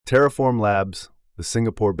Terraform Labs, the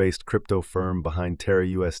Singapore-based crypto firm behind Terra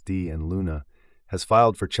USD and Luna, has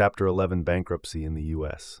filed for Chapter 11 bankruptcy in the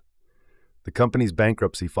U.S. The company's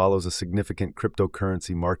bankruptcy follows a significant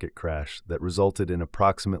cryptocurrency market crash that resulted in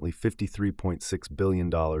approximately $53.6 billion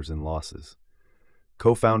in losses.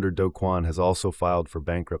 Co-founder Do Kwon has also filed for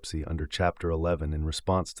bankruptcy under Chapter 11 in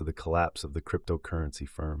response to the collapse of the cryptocurrency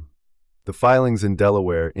firm. The filings in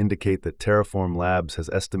Delaware indicate that Terraform Labs has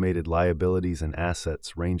estimated liabilities and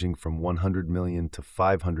assets ranging from $100 million to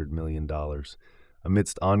 $500 million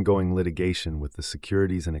amidst ongoing litigation with the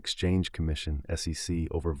Securities and Exchange Commission (SEC)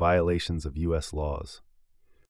 over violations of U.S. laws.